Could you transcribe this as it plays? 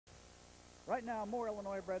Right now, more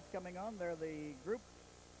Illinois breds coming on. They're the group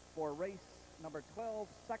for race number 12,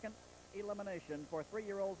 second elimination for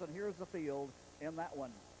 3-year-olds, and here's the field in that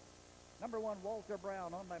one. Number 1, Walter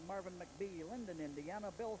Brown, owned by Marvin McBee, Linden, Indiana.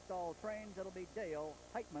 Bill Stahl trains. It'll be Dale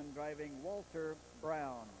Heitman driving Walter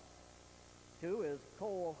Brown. 2 is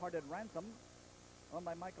Cold-Hearted Ransom, owned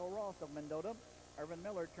by Michael Ross of Mendota. Irvin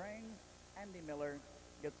Miller trains. Andy Miller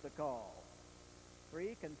gets the call.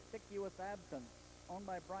 3, Conspicuous Absence, owned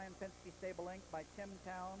by Brian Penske Stable Inc. by Tim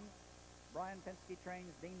Town. Brian Penske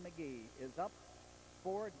trains. Dean McGee is up.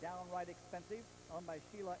 4, Downright Expensive, owned by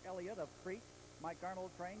Sheila Elliott of Crete. Mike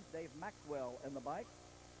Arnold trains. Dave Maxwell in the bike.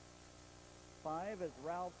 5 is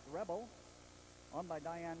Ralph's Rebel, owned by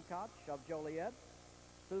Diane Koch of Joliet.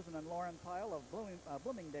 Susan and Lauren Pyle of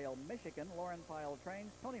Bloomingdale, Michigan. Lauren Pyle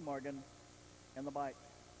trains. Tony Morgan in the bike.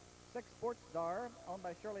 6, Sports Czar, owned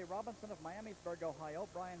by Shirley Robinson of Miamisburg, Ohio.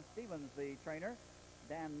 Brian Stevens, the trainer.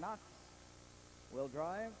 Dan Knox will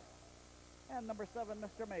drive. And number 7,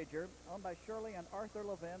 Mr. Major, owned by Shirley and Arthur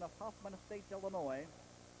Levin of Hoffman Estates, Illinois.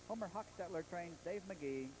 Homer Hochstetler trains. Dave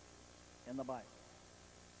McGee in the bike.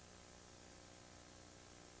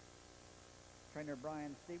 Trainer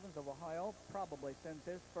Brian Stevens of Ohio probably sends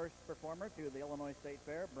his first performer to the Illinois State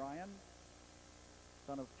Fair. Brian,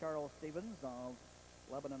 son of Charles Stevens of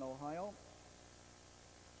Lebanon, Ohio,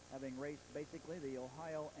 having raced basically the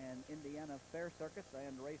Ohio and Indiana fair circuits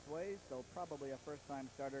and raceways, so probably a first-time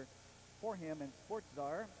starter for him in Sports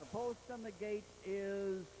Czar. The post and the gate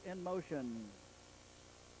is in motion.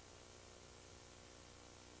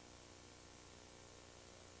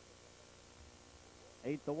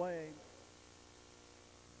 Eighth away.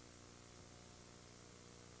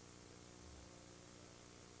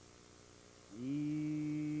 Here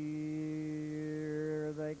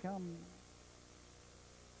they come.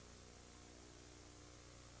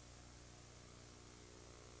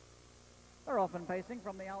 They're often pacing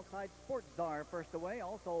from the outside. Sports Czar first away.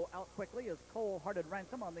 Also out quickly is Cold-Hearted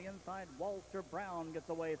Ransom. On the inside, Walter Brown gets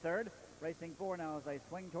away third. Racing 4 now as they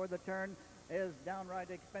swing toward the turn is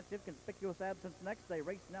Downright Expensive. Conspicuous Absence next. They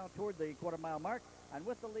race now toward the quarter-mile mark. And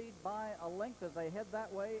with the lead by a length as they head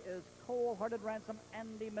that way is Cold-Hearted Ransom.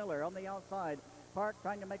 Andy Miller on the outside. Park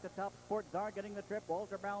trying to make the top. Sports Czar getting the trip.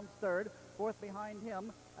 Walter Brown's third. Fourth behind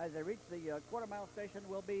him as they reach the quarter-mile station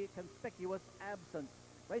will be Conspicuous Absence.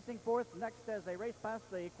 Racing fourth next as they race past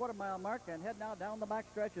the quarter-mile mark and head now down the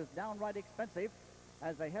backstretch is Downright Expensive.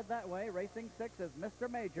 As they head that way, racing 6 is Mr.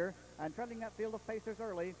 Major, and treading that field of pacers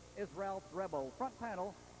early is Ralph's Rebel. Front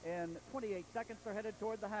panel in 28 seconds. They're headed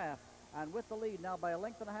toward the half. And with the lead now by a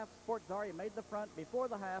length and a half, Sports Czar, he made the front before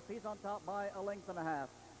the half. He's on top by a length and a half.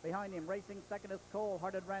 Behind him, racing second is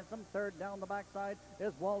Cold-Hearted Ransom. Third down the backside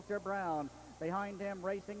is Walter Brown. Behind him,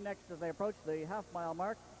 racing next as they approach the half-mile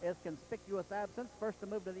mark is Conspicuous Absence. First to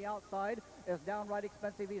move to the outside is Downright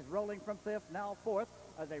Expensive. He's rolling from fifth, now fourth,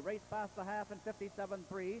 as they race past the half in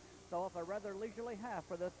 57.3. So off a rather leisurely half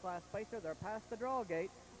for this class pacer. They're past the draw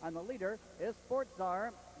gate, and the leader is Sports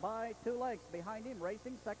Czar by 2 lengths. Behind him,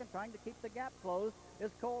 racing second, trying to keep the gap closed,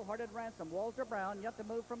 is Cold-Hearted Ransom. Walter Brown yet to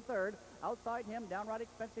move from third. Outside him, Downright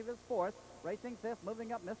Expensive is fourth. Racing fifth,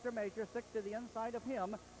 moving up Mr. Major. Sixth to the inside of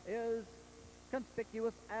him is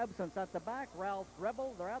Conspicuous Absence. At the back, Ralph's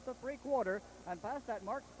Rebel. They're at the 3/4, and past that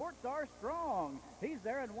mark, Sports Czar strong. He's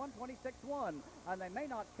there in 1:26.1, and they may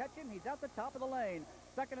not catch him. He's at the top of the lane.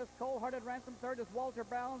 Second is Cold-Hearted Ransom. Third is Walter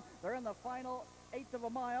Brown. They're in the final 1/8 of a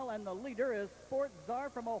mile, and the leader is Sports Czar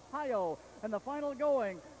from Ohio. And the final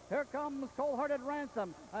going. Here comes Cold-Hearted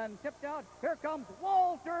Ransom, and tipped out, here comes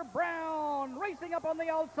Walter Brown, racing up on the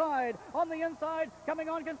outside. On the inside, coming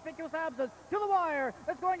on Conspicuous Absence. To the wire,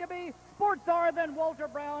 it's going to be Sports Czar, then Walter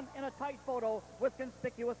Brown in a tight photo with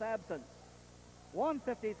Conspicuous Absence.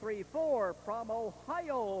 1:53.4 from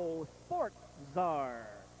Ohio, Sports Czar.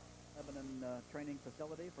 Lebanon training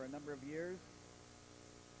facility for a number of years.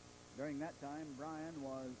 During that time, Brian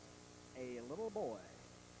was a little boy.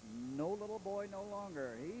 No little boy no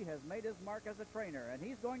longer. He has made his mark as a trainer, and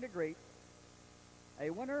he's going to greet a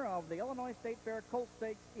winner of the Illinois State Fair Colt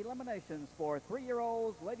Stakes eliminations for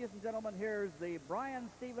 3-year-olds. Ladies and gentlemen, here's the Brian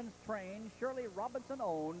Stevens trained, Shirley Robinson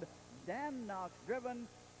owned, Dan Knox driven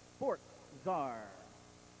Sports Czar.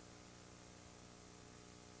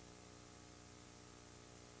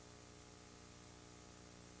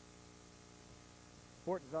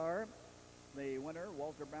 Sports Czar, the winner,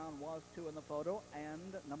 Walter Brown, was 2 in the photo,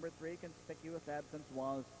 and number 3, Conspicuous Absence,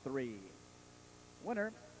 was 3.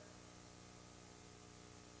 Winner,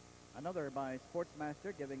 another by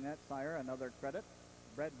Sportsmaster, giving that sire another credit,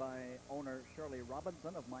 bred by owner Shirley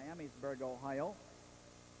Robinson of Miamisburg, Ohio.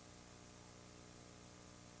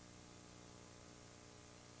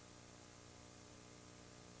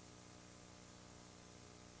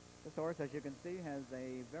 horse, as you can see, has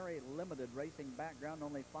a very limited racing background,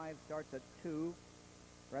 only 5 starts at 2.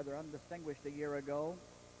 Rather undistinguished a year ago,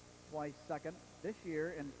 twice second. This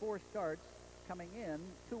year in 4 starts, coming in,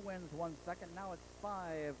 2 wins, 1 second. Now it's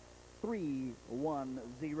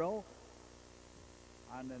 5-3-1-0.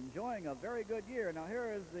 And enjoying a very good year. Now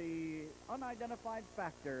here is the unidentified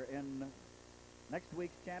factor in next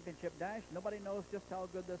week's championship dash. Nobody knows just how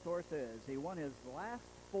good this horse is. He won his last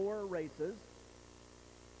 4 races,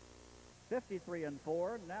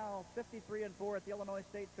 53-4. Now 53-4 at the Illinois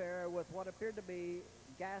State Fair with what appeared to be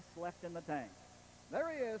gas left in the tank. There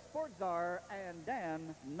he is, Sports Czar and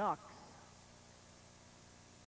Dan Knox.